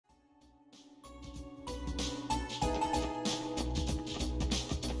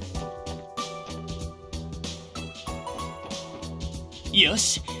よ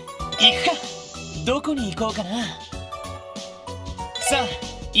し、行くか。どこに行こうかな。さあ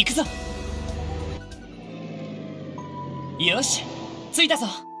行くぞ。よし、着いたぞ。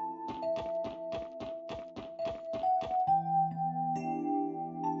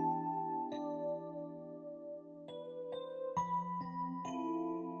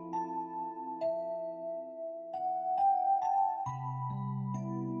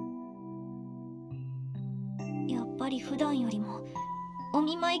やっぱり普段よりもお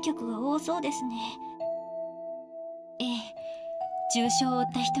見舞い客が多そうですね。ええ、重傷を負っ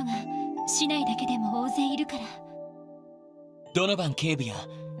た人が市内だけでも大勢いるから。ドノバン警部や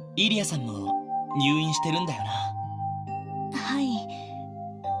イリアさんも入院してるんだよな。はい、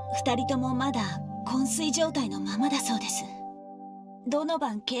2人ともまだ昏睡状態のままだそうです。ドノ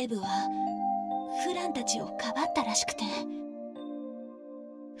バン警部はフランたちをかばったらしくて、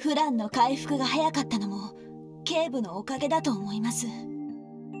フランの回復が早かったのも警部のおかげだと思います。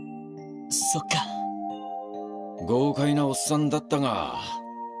そっか。豪快なおっさんだったが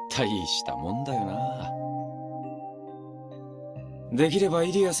大したもんだよな。できれば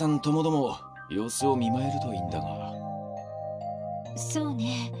イリアさんともども様子を見舞えるといいんだが。そう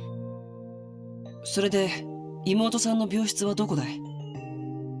ね。それで妹さんの病室はどこだい？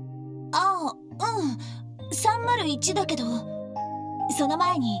ああ、301だけど、その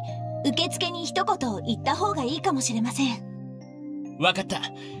前に受付に一言言った方がいいかもしれません。わかった、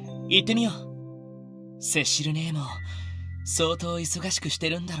行ってみよう。セシル姉も相当忙しくして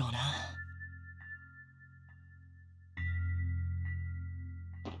るんだろうな。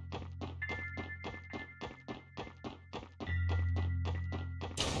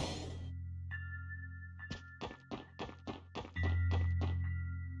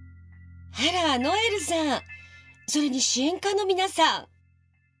あら、ノエルさん、それに支援課の皆さん、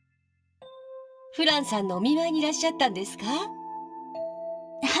フランさんのお見舞いにいらっしゃったんですか？は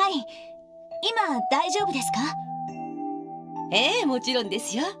い、今大丈夫ですか？ええ、もちろんで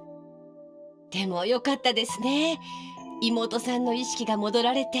すよ。でもよかったですね。妹さんの意識が戻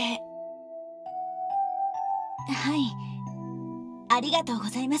られて。はい、ありがとうご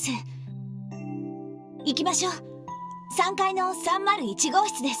ざいます。行きましょう。3階の301号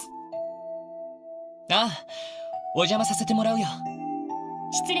室です。ああ、お邪魔させてもらうよ。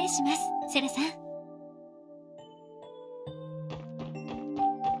失礼します、セラさん。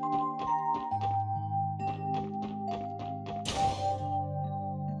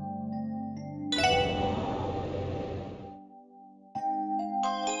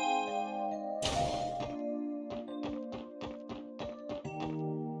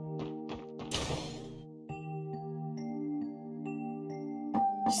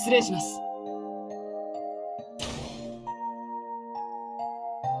失礼します。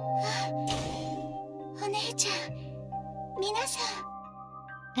お姉ちゃん、皆さん。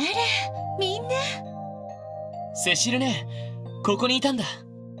あら、みんな。セシル姉、ここにいたんだ。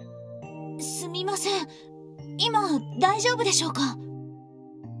すみません、今大丈夫でしょうか？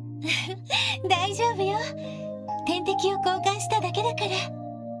大丈夫よ。点滴を交換しただけだから。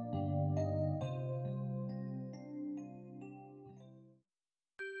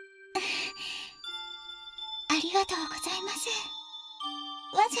ありがとうございます。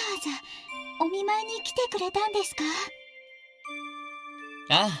わざわざお見舞いに来てくれたんですか？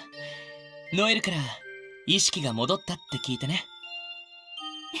ああ、ノエルから意識が戻ったって聞いてね。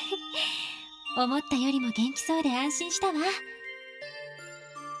思ったよりも元気そうで安心したわ。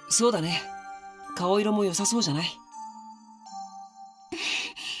そうだね。顔色も良さそうじゃない？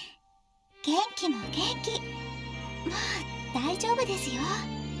元気も元気。もう大丈夫ですよ。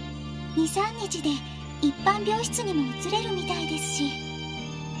2、3日で一般病室にも移れるみたいですし。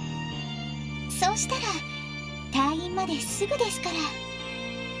そうしたら退院まですぐですか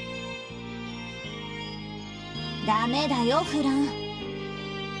ら。ダメだよフラン。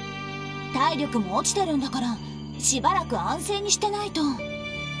体力も落ちてるんだから、しばらく安静にしてないと。私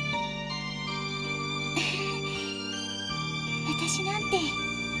なんて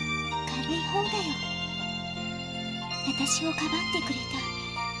軽い方だよ。私をかばってくれた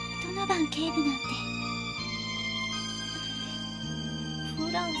ドノバン警部なんて。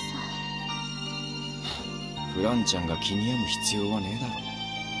フランさん。フランちゃんが気に病む必要はねえ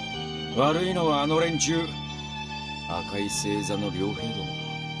だろ。悪いのはあの連中、赤い星座の両兵ども。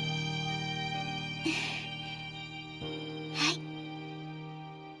はい。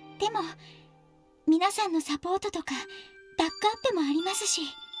でも皆さんのサポートとかバックアップもありますし、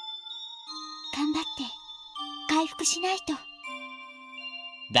頑張って回復しないと。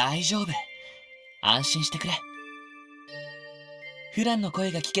大丈夫、安心してくれ。フランの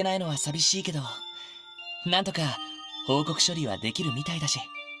声が聞けないのは寂しいけど、なんとか報告処理はできるみたいだし。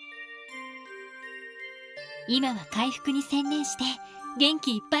今は回復に専念して元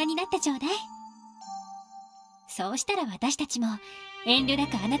気いっぱいになってちょうだい。そうしたら私たちも遠慮な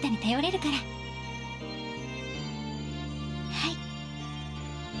くあなたに頼れるから。は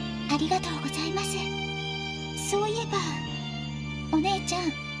い、ありがとうございます。そういえばお姉ちゃん、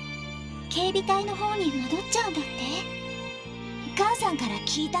警備隊の方に戻っちゃうんだって。母さんから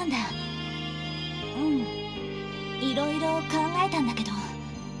聞いたんだ。いろいろ考えたんだけど、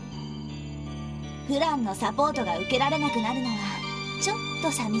フランのサポートが受けられなくなるのはちょっ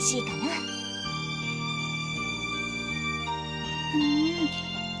と寂しいかな。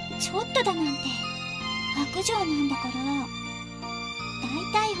ちょっとだなんて白状なんだから。だ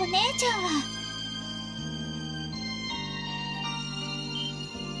いたいお姉ちゃんは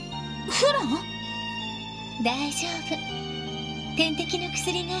フラン？大丈夫。点滴の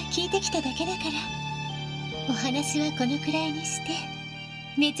薬が効いてきただけだから。お話はこのくらいにして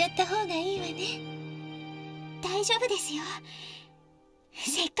寝ちゃった方がいいわね。大丈夫ですよ。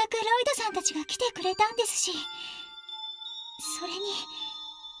せっかくロイドさんたちが来てくれたんですし。それに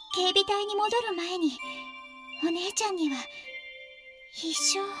警備隊に戻る前にお姉ちゃんには必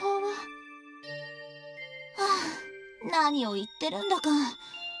勝法を。何を言ってるんだか。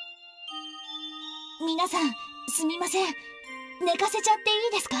皆さんすみません、寝かせちゃってい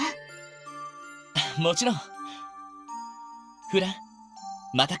いですか？もちろん。フラン、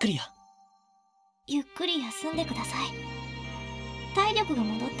また来るよ。ゆっくり休んでください。体力が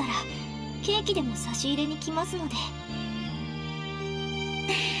戻ったらケーキでも差し入れに来ますので。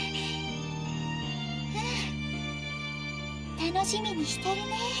楽しみにしてるね。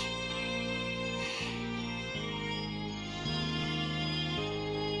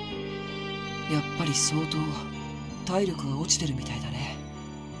やっぱり相当体力が落ちてるみたいだね。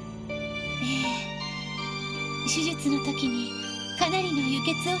手術の時にかなりの輸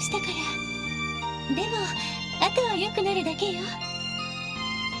血をしたから。でもあとは良くなるだけよ。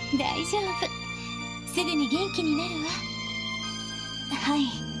大丈夫、すぐに元気になるわ。はい。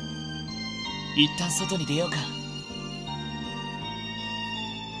一旦外に出ようか。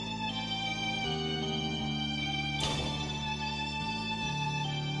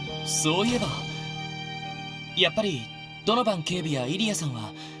そういえば、やっぱりドノバン警備やイリアさん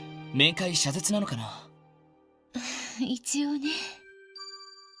は面会謝絶なのかな。一応ね。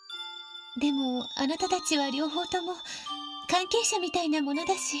でもあなたたちは両方とも関係者みたいなもの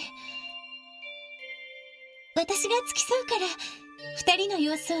だし、私が付き添うから二人の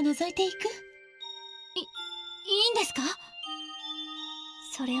様子を覗いていく。いいんですか？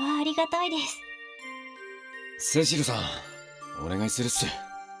それはありがたいです。セシルさん、お願いするっす。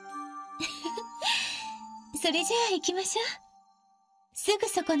それじゃあ行きましょう。すぐ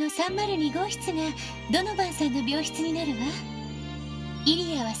そこの302号室がドノバンさんの病室になるわ。イ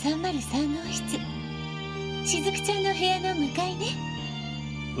リアは303号室。しずくちゃんの部屋の向かいね。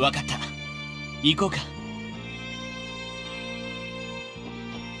わかった、行こうか。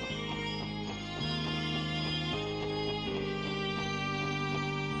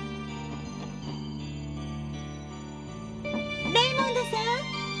レイモンドさん、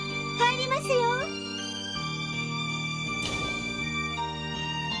入りますよ。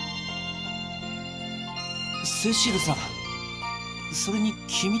セシルさん、それに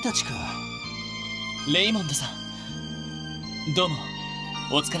君たちか。レイモンドさん、どうも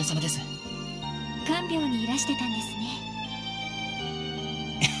お疲れ様です。看病にいらしてたんです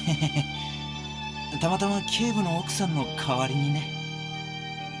ね。たまたま警部の奥さんの代わりにね。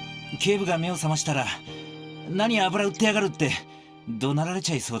警部が目を覚ましたら、何油売ってやがるって怒鳴られ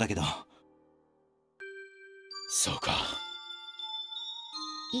ちゃいそうだけど。そうか。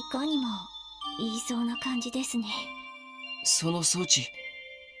いかにも言いそうな感じですね。その装置、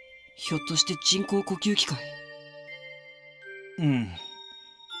ひょっとして人工呼吸器かい？うん。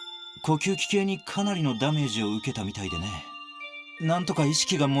呼吸器系にかなりのダメージを受けたみたいでね。なんとか意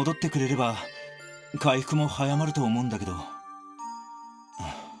識が戻ってくれれば回復も早まると思うんだけど。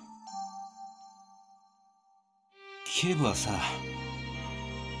警部はさ、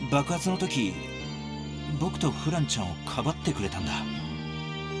爆発の時僕とフランちゃんをかばってくれたんだ。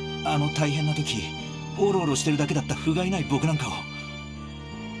あの大変な時オロオロしてるだけだった不甲斐ない僕なんかを。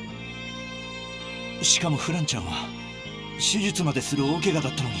しかもフランちゃんは手術までする大怪我だ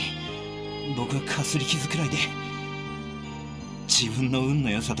ったのに、僕はかすり傷くらいで自分の運の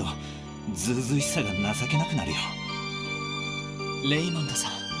良さとずうずうしさが情けなくなるよ。レイモンドさ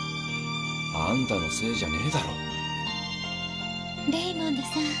ん、あんたのせいじゃねえだろ。レイモンドさ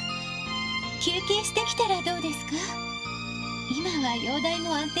ん、休憩してきたらどうですか？今は容体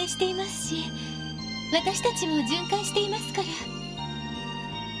も安定していますし、私たちも巡回していますから。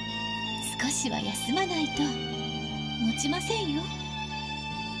少しは休まないと持ちませんよ。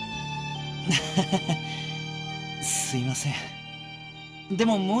すいません。で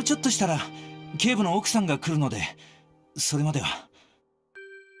ももうちょっとしたら警部の奥さんが来るので、それまでは。わ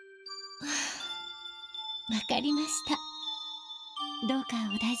かりました。どうか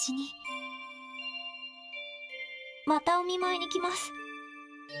お大事に。またお見舞いに来ます。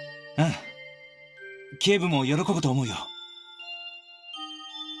うん。警部も喜ぶと思うよ。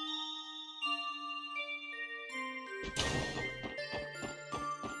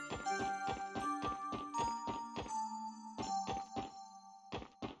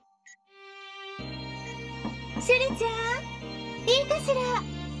シュリちゃん、いいかしら。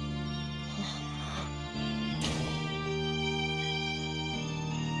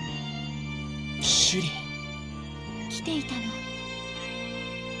シュリ、来ていたの。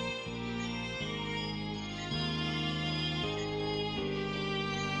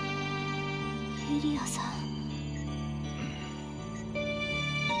イリアさん。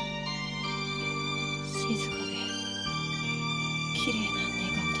静かで綺麗な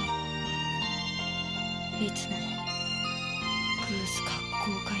寝顔だ。いつもグースか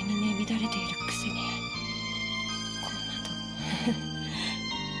豪快に寝乱れているくせに、こんなと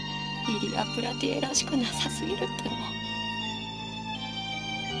イリア・プラティエらしくなさすぎるっての。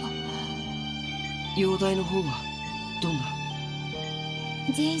容体の方はどんな？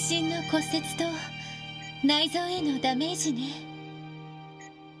全身の骨折と内臓へのダメージね。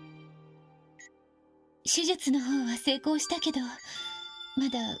手術の方は成功したけど、ま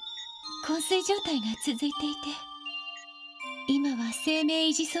だ昏睡状態が続いていて、今は生命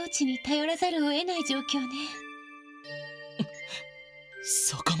維持装置に頼らざるを得ない状況ね。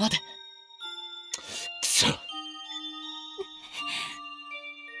そこまで。くそ。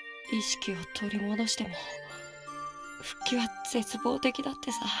意識を取り戻しても復帰は絶望的だっ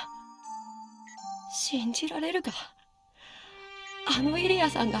てさ。信じられるか。あのイリア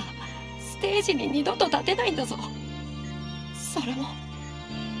さんがステージに二度と立てないんだぞ。それも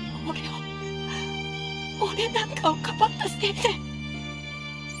俺なんかをかばったせいで。そ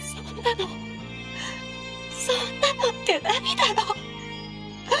んなのってないだろ。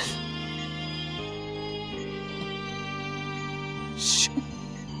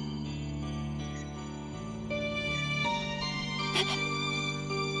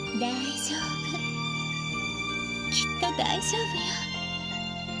大丈夫。きっと大丈夫よ。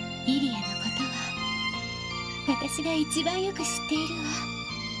イリアのことは私が一番よく知っているわ。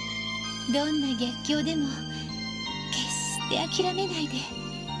どんな逆境でも決して諦めないで、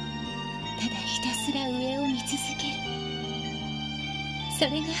ただひたすら上を見続ける。そ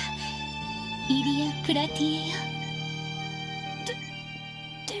れがイリア・プラティエよ。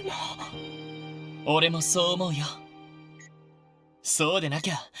でも俺もそう思うよ。そうでな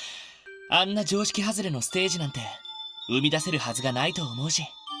きゃあんな常識外れのステージなんて生み出せるはずがないと思うし。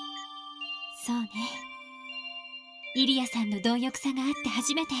そうね。イリアさんの貪欲さがあって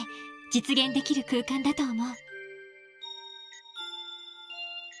初めて実現できる空間だと思う。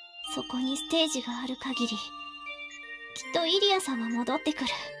そこにステージがある限り、きっとイリアさんは戻ってくる。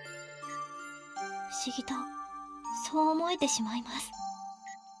不思議とそう思えてしまいます。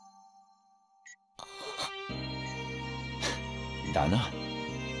だな。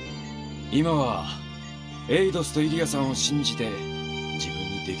今はエイドスとイリアさんを信じて自分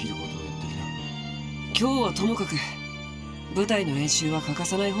にできることをやってきな。今日はともかく舞台の練習は欠か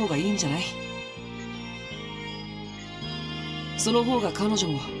さない方がいいんじゃない？その方が彼女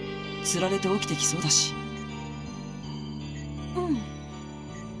もつられて起きてきそうだし。うん、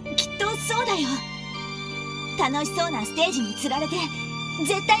きっとそうだよ。楽しそうなステージにつられて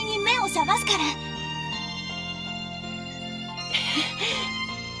絶対に目を覚ますから。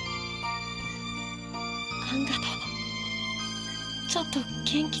あんがとちょっと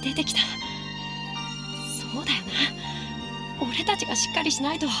元気出てきた。そうだよな、俺たちがしっかりし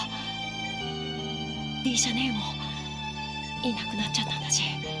ないと。リーシャ姉もいなくなっちゃったんだし。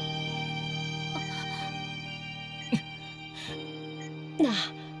な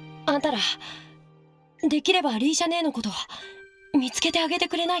あ、あんたらできればリーシャ姉のこと見つけてあげて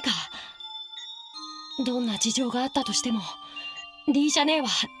くれないか。どんな事情があったとしてもリーシャ姉は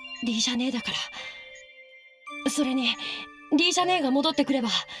リーシャ姉だから。それにリーシャ姉が戻ってくれば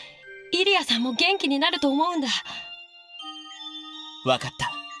イリアさんも元気になると思うんだ。わかっ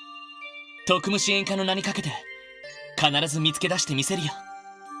た。特務支援課の名にかけて必ず見つけ出してみせるよ。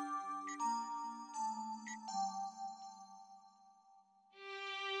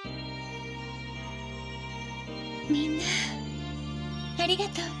みんなありが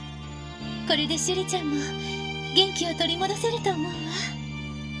とう。これでシュリちゃんも元気を取り戻せると思うわ。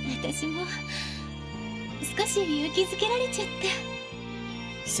私も少し勇気づけられちゃっ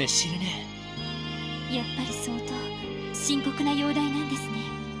た。セシルね。やっぱり相当深刻な容体なんですね。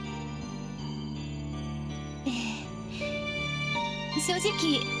正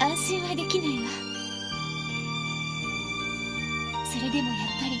直安心はできないわ。それでもやっ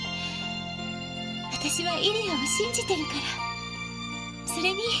ぱり私はイリアを信じてるから。そ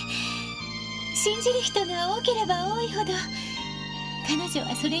れに信じる人が多ければ多いほど彼女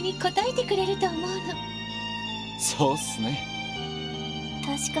はそれに応えてくれると思うの。そうっすね。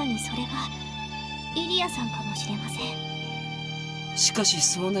確かにそれがイリアさんかもしれません。しかし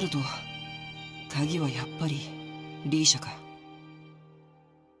そうなると鍵はやっぱりリーシャか。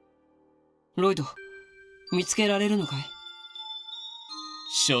ロイド、見つけられるのかい？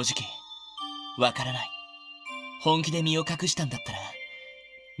正直わからない。本気で身を隠したんだったら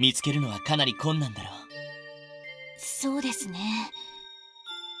見つけるのはかなり困難だろう。そうですね。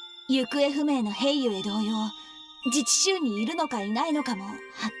行方不明のヘイユへ同様、自治州にいるのかいないのかもはっ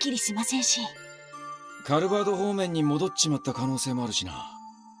きりしませんし。カルバード方面に戻っちまった可能性もあるしな。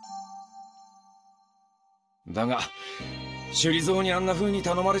だが首里蔵にあんな風に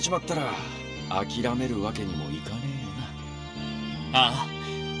頼まれちまったら諦めるわけにもいかねえよな。あ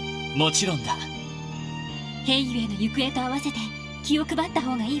あ、もちろんだ。ヘイユへの行方と合わせて気を配った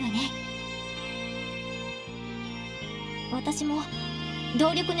方がいいわね。私も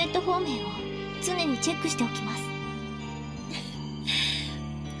動力ネット方面を常にチェックしておきます。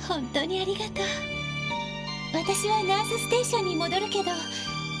本当にありがとう。私はナースステーションに戻るけど、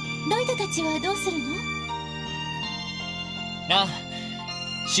ロイドたちはどうするの？ああ、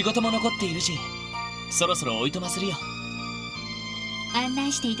仕事も残っているし、そろそろおいとまするよ。案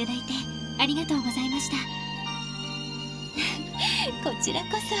内していただいてありがとうございました。こちらこ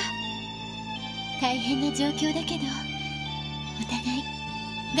そ大変な状況だけどお互い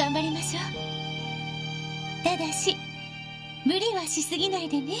頑張りましょう。ただし無理はしすぎない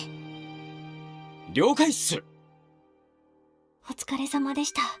でね。了解っす。お疲れ様で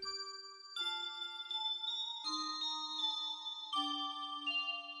した。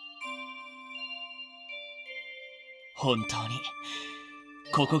本当に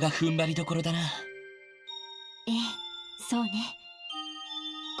ここが踏ん張りどころだな。ええ、そうね。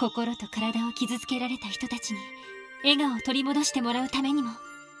心と体を傷つけられた人たちに笑顔を取り戻してもらうためにも。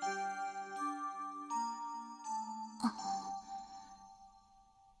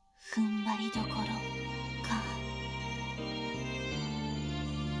踏ん張りどころか。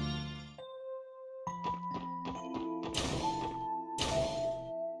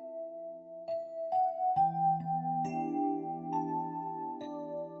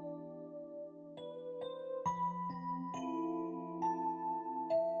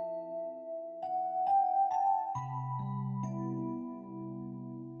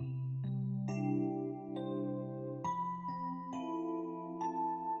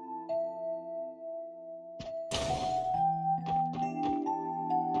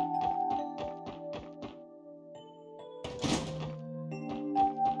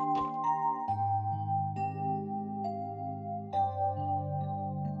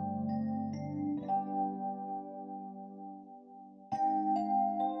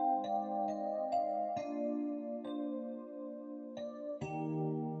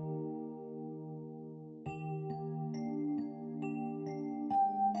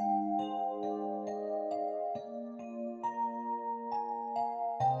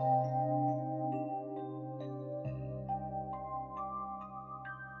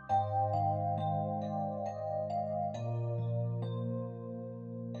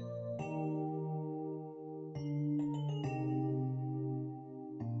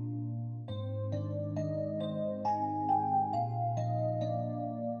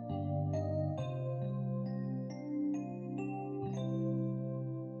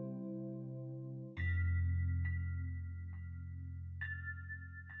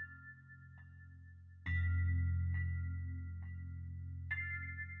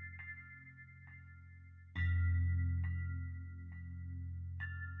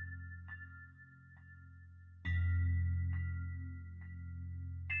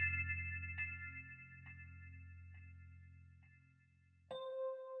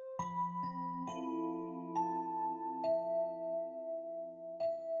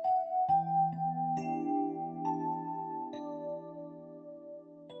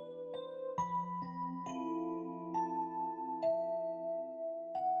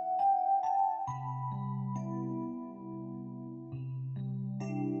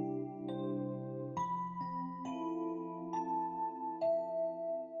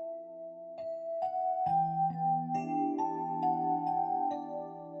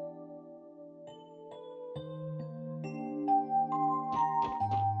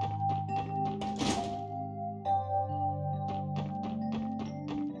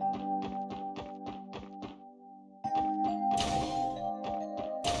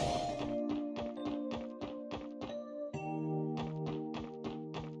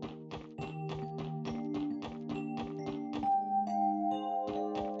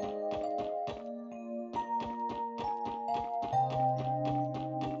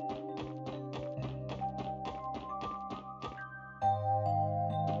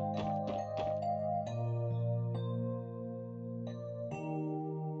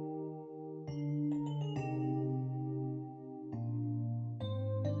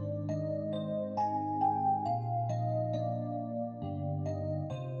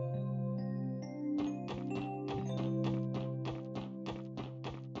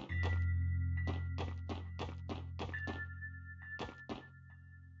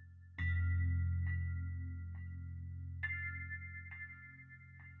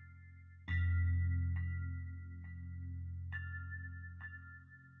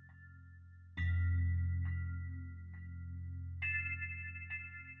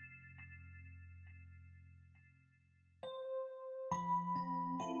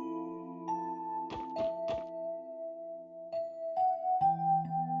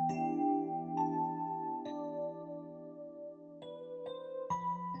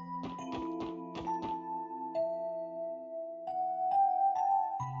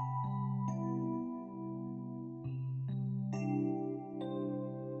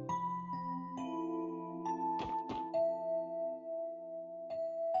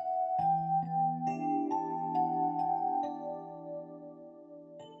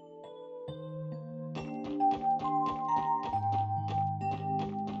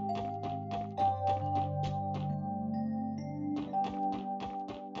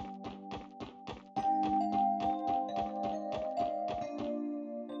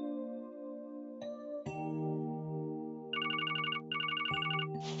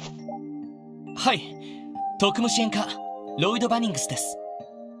はい、特務支援課ロイド・バニングスです。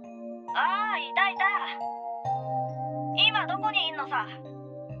ああ、いたいた。今どこにいんのさ。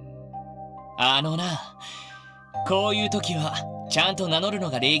あのな、こういう時はちゃんと名乗る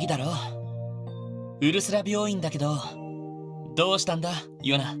のが礼儀だろ。ウルスラ病院だけど、どうしたんだ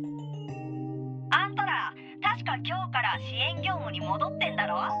ヨナ。あんたら確か今日から支援業務に戻ってんだ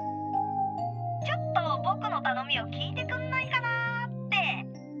ろ。ちょっと僕の頼みを聞いてくんないかなーって。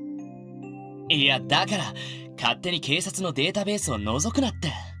いや、だから勝手に警察のデータベースを覗くなっ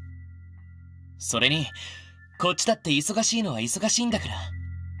て。それにこっちだって忙しいのは忙しいんだから。ふふん、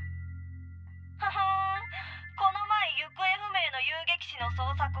この前行方不明の遊撃士の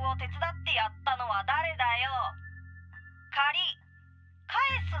捜索を手伝ってやったのは誰だよ。借り返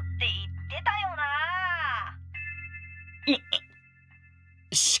すって言ってたよな。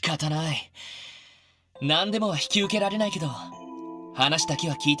仕方ない。何でもは引き受けられないけど、話だけ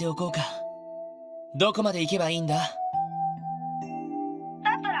は聞いておこうか。どこまで行けばいいんだ？だっ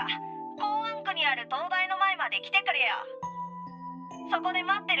たら公安区にある東大の前まで来てくれよ。そこで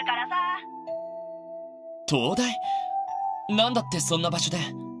待ってるからさ。東大？なんだってそんな場所で。ふ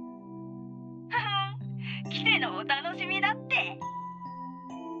ふん、来てのお楽しみだって。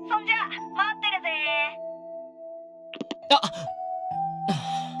そんじゃ待ってるぜ。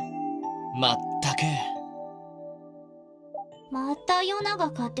まったく。またヨナが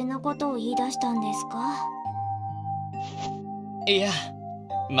勝手なことを言い出したんですか？いや、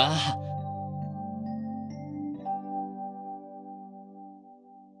まあ。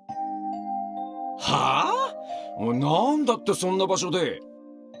はあ？なんだってそんな場所で。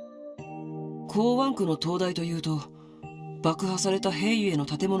港湾区の東大というと、爆破された兵ゆえの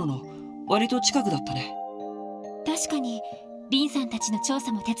建物の割と近くだったね。確かにリンさんたちの調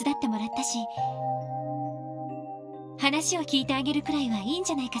査も手伝ってもらったし、話を聞いてあげるくらいはいいん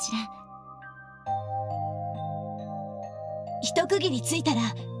じゃないかしら。一区切りついたら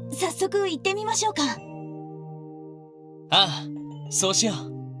早速行ってみましょうか。ああ、そうしよ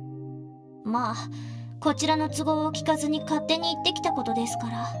う。まあこちらの都合を聞かずに勝手に行ってきたことですか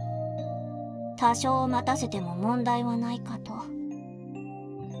ら、多少待たせても問題はないかと。は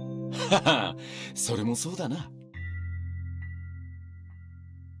は、それもそうだな。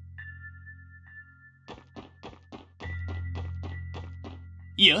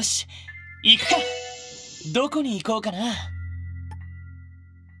よし、行くか。どこに行こうかな。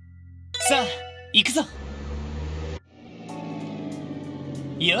さあ、行くぞ。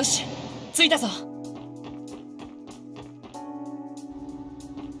よし、着いたぞ。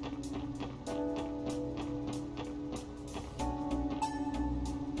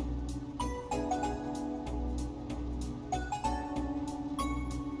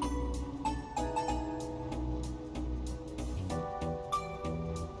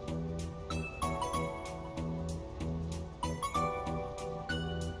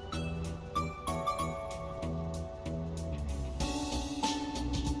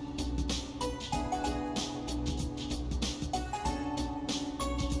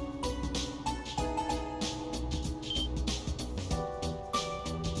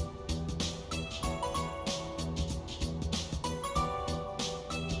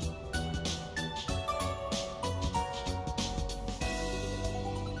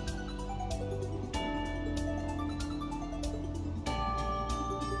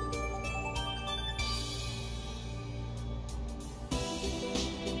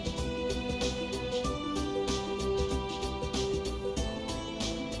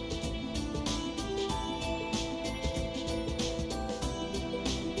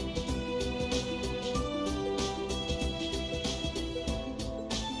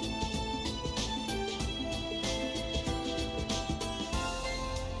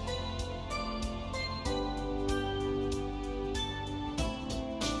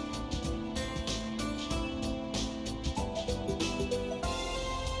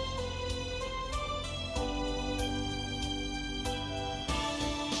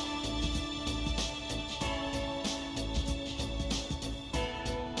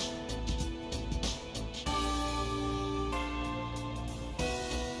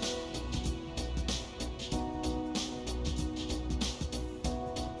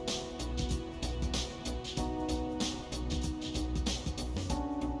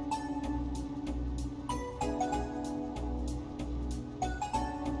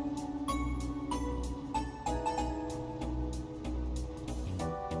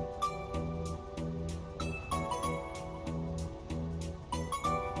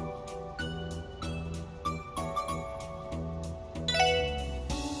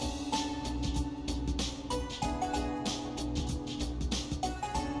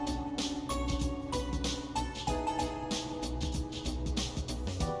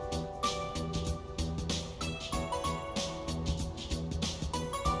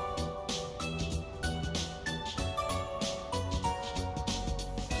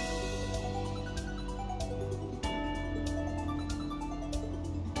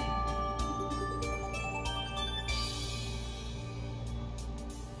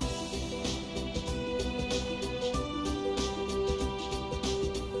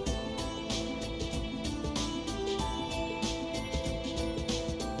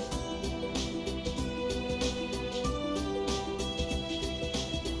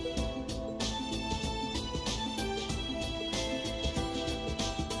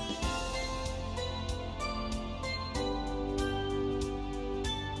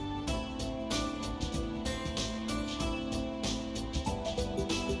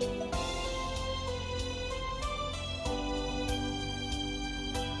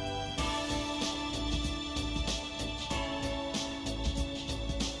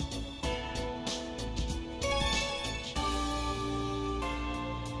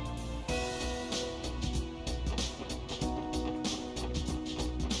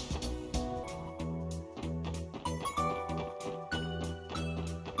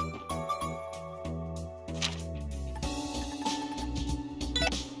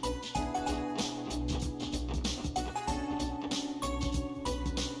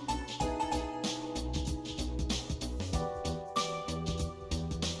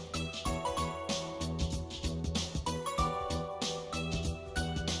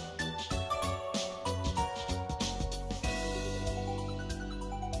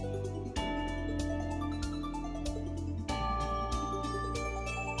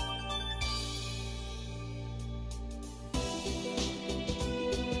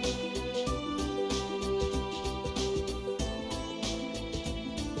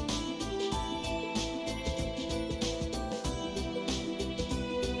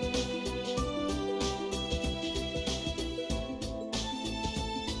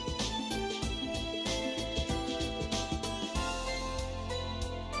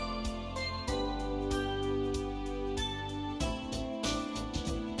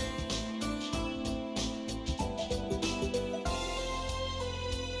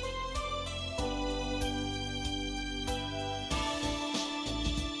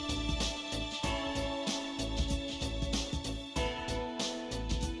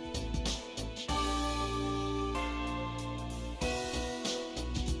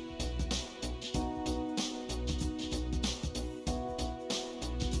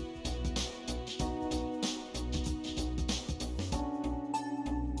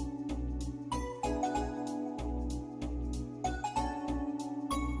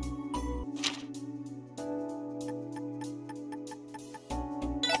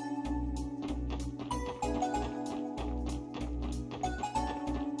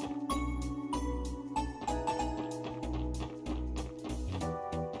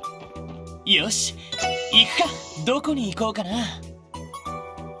よし行くか。どこに行こうかな。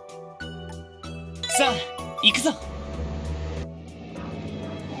さあ行くぞ。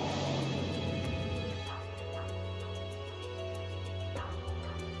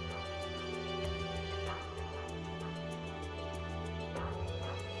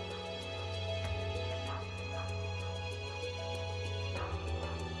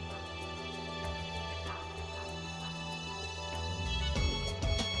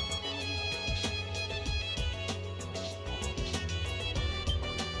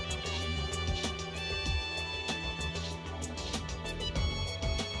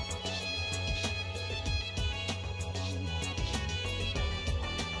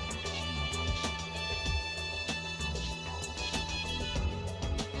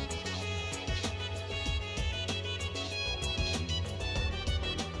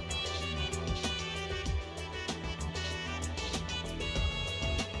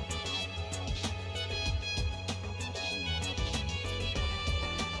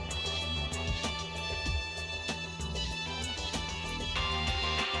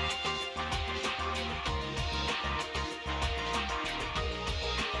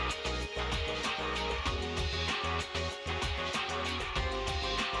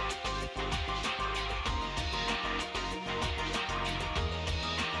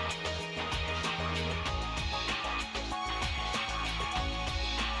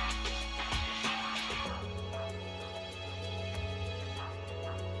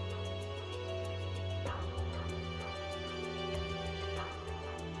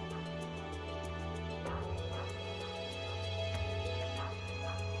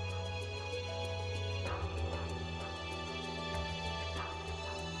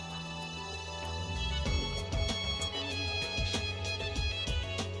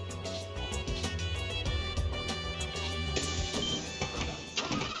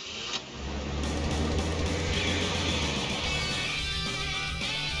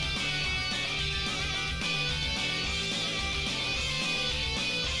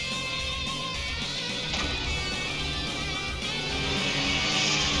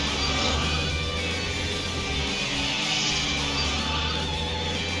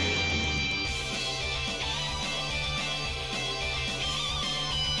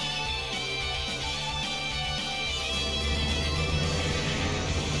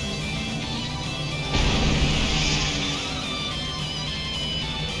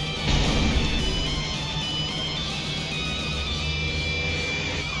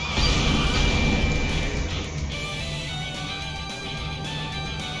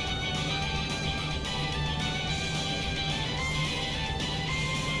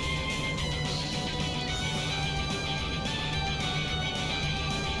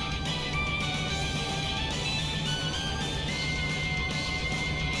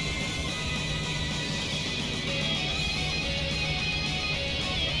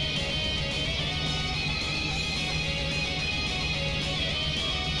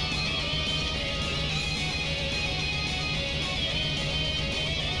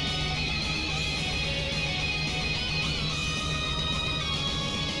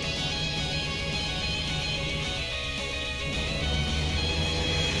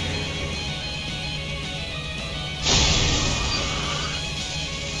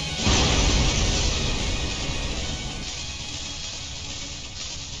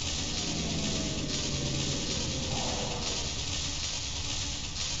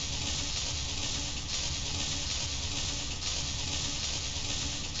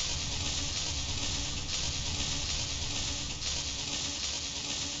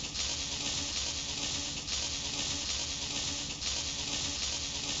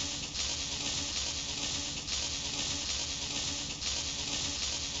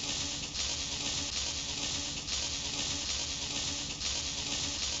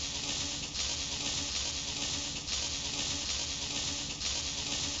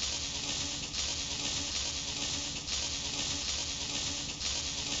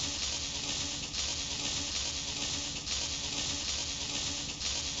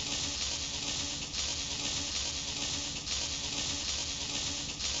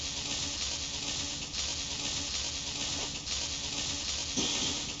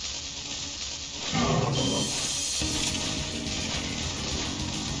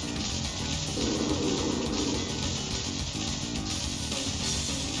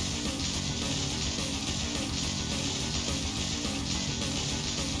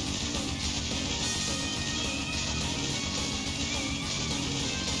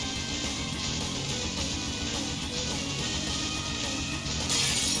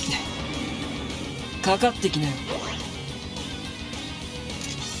かかってきなよ。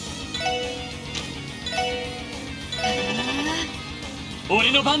俺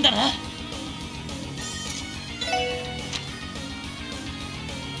の番だな。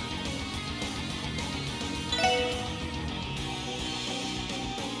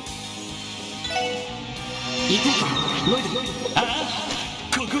行こうかロイド。ああ、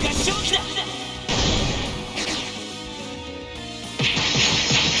ここが勝機だ。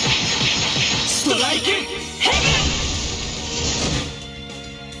ストライクヘ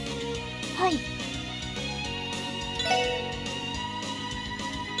はい。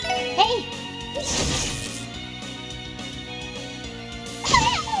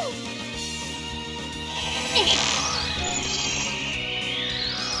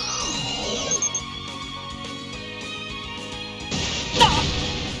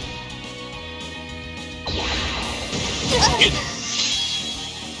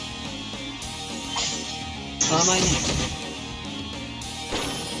甘いね。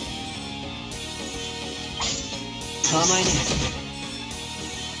甘いね。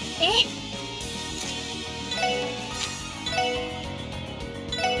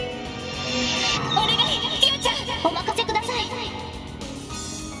お願い、キムちゃん、お任せください。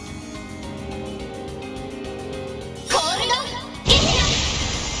コールドゲーム。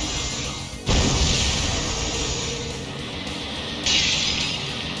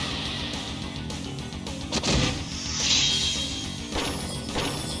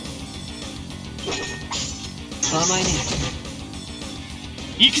甘いね。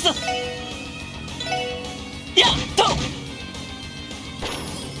行くぞ。やっと。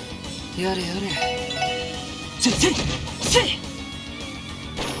やれやれ。せ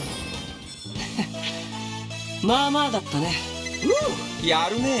まあまあだったね。や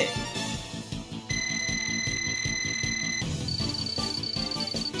るね。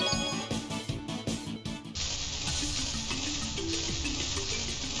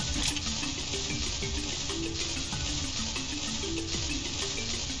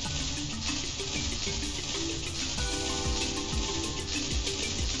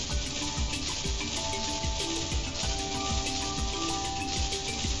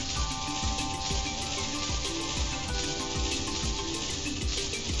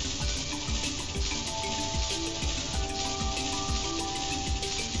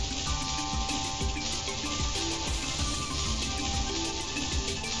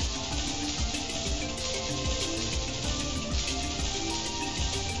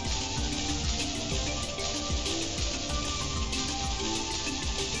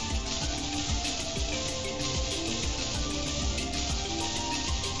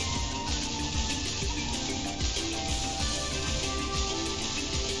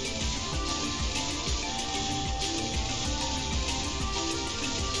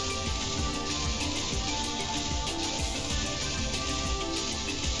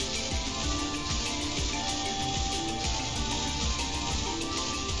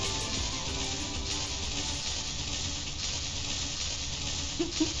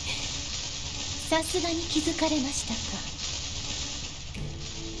さすがに気づかれましたか。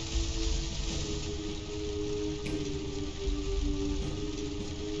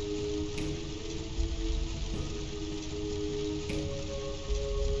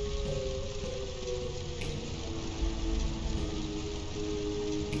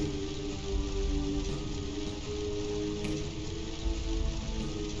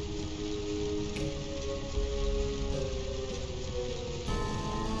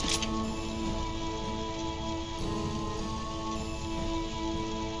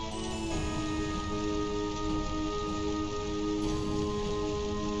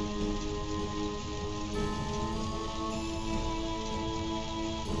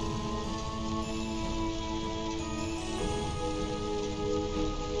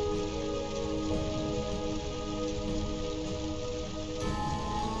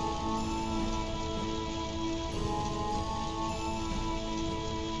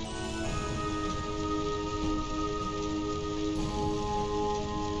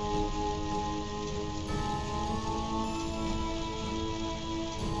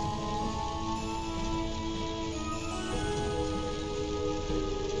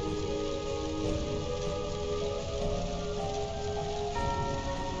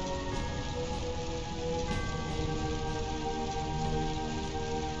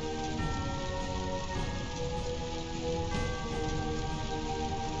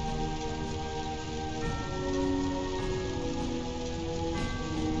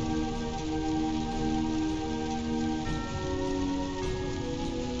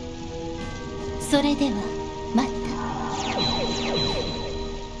それではまた。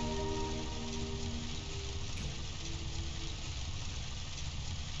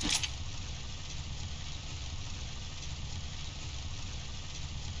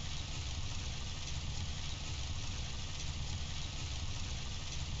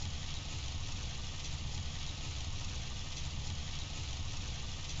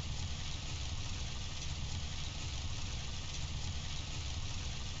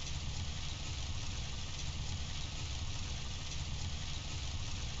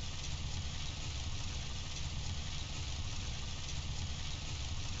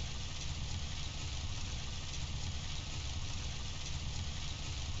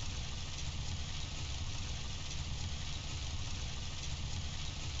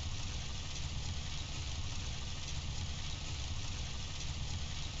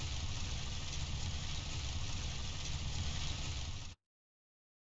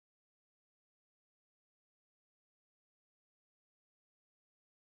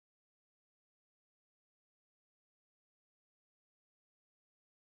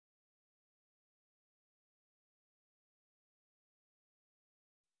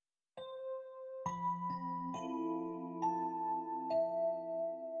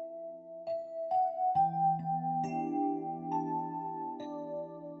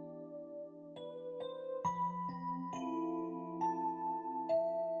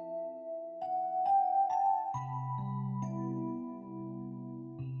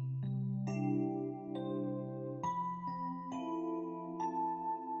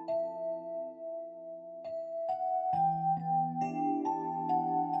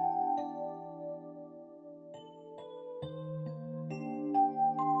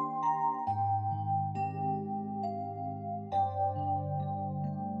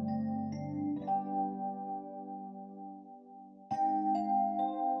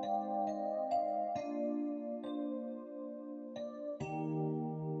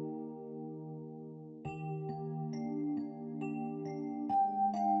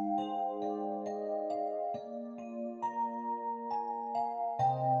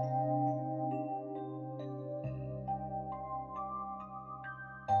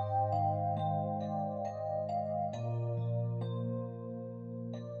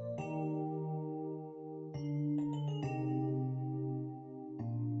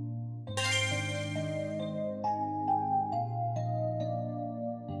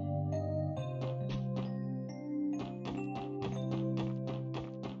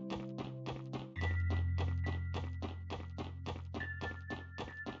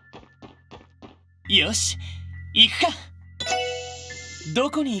よし、行くか。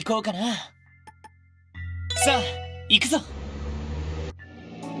どこに行こうかな。さあ、行くぞ。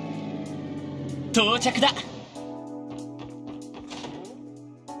到着だ。